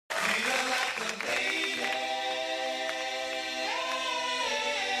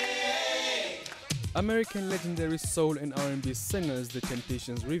American legendary soul and R&B singers The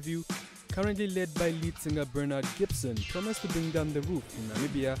Temptations Review, currently led by lead singer Bernard Gibson, promised to bring down the roof in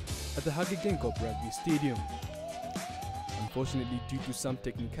Namibia at the Hage Geingob Rugby Stadium. Unfortunately, due to some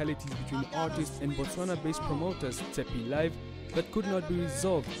technicalities between artists and Botswana-based promoters Tepi Live that could not be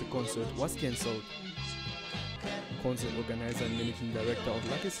resolved, the concert was cancelled. Concert organizer and managing director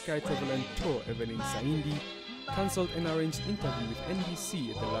of Lucky Sky Travel and Tour, Evelyn Saindi, cancelled an arranged interview with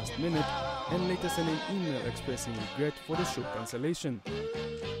NBC at the last minute and later sent an email expressing regret for the show cancellation.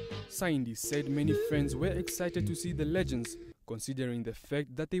 Saindi said many friends were excited to see the legends, considering the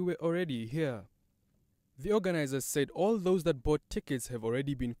fact that they were already here. The organizers said all those that bought tickets have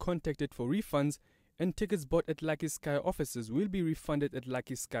already been contacted for refunds, and tickets bought at Lucky Sky offices will be refunded at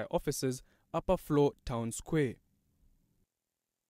Lucky Sky offices, upper floor, Town Square.